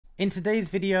In today's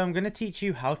video, I'm going to teach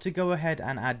you how to go ahead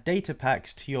and add data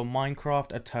packs to your Minecraft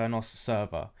Aternos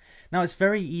server. Now, it's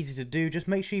very easy to do, just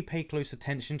make sure you pay close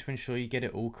attention to ensure you get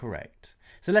it all correct.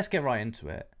 So let's get right into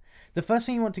it. The first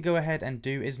thing you want to go ahead and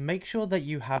do is make sure that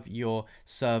you have your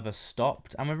server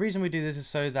stopped. And the reason we do this is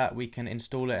so that we can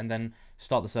install it and then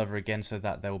start the server again so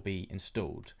that they'll be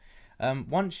installed.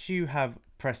 Once you have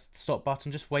pressed the stop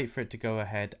button, just wait for it to go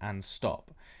ahead and stop.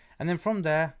 And then from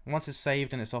there, once it's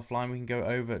saved and it's offline, we can go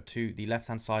over to the left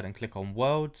hand side and click on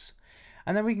worlds.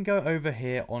 And then we can go over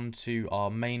here onto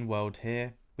our main world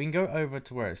here. We can go over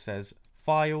to where it says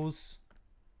files.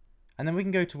 And then we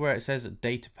can go to where it says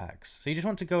Datapacks. So you just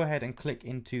want to go ahead and click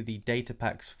into the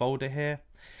Datapacks folder here.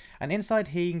 And inside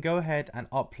here, you can go ahead and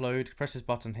upload, press this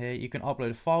button here. You can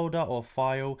upload a folder or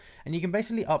file, and you can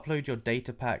basically upload your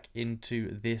data pack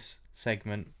into this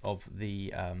segment of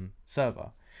the server.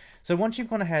 So once you've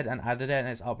gone ahead and added it and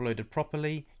it's uploaded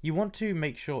properly, you want to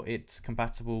make sure it's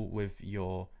compatible with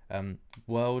your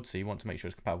world. So you want to make sure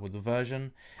it's compatible with the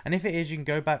version. And if it is, you can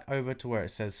go back over to where it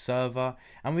says server,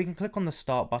 and we can click on the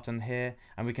start button here,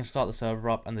 and we can start the server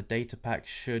up, and the data pack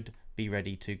should be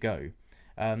ready to go.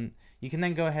 You can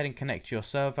then go ahead and connect to your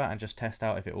server and just test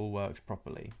out if it all works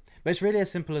properly. But it's really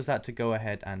as simple as that to go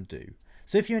ahead and do.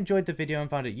 So if you enjoyed the video and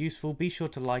found it useful, be sure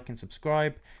to like and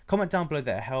subscribe, comment down below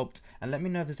that it helped, and let me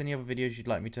know if there's any other videos you'd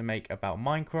like me to make about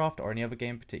Minecraft or any other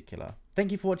game in particular.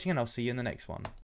 Thank you for watching, and I'll see you in the next one.